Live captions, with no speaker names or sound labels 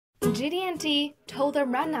GD&T total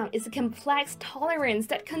runout is a complex tolerance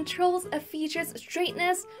that controls a feature's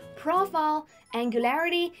straightness, profile,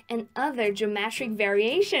 angularity, and other geometric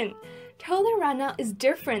variation. Total runout is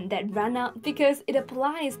different than runout because it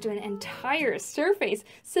applies to an entire surface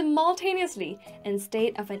simultaneously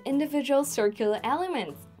instead of an individual circular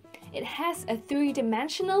element. It has a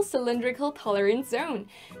three-dimensional cylindrical tolerance zone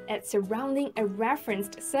that's surrounding a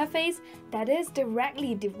referenced surface that is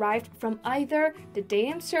directly derived from either the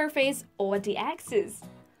datum surface or the axis.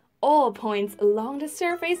 All points along the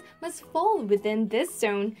surface must fall within this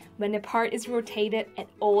zone when the part is rotated at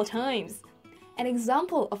all times. An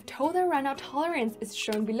example of total runout tolerance is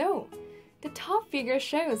shown below. The top figure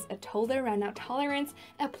shows a total runout tolerance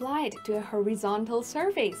applied to a horizontal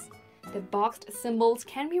surface. The boxed symbols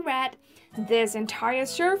can be read. This entire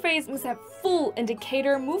surface must have full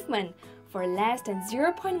indicator movement for less than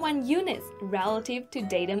 0.1 units relative to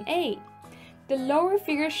datum A. The lower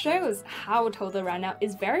figure shows how total runout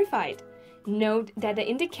is verified. Note that the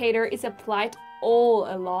indicator is applied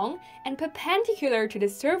all along and perpendicular to the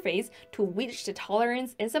surface to which the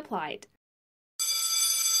tolerance is applied.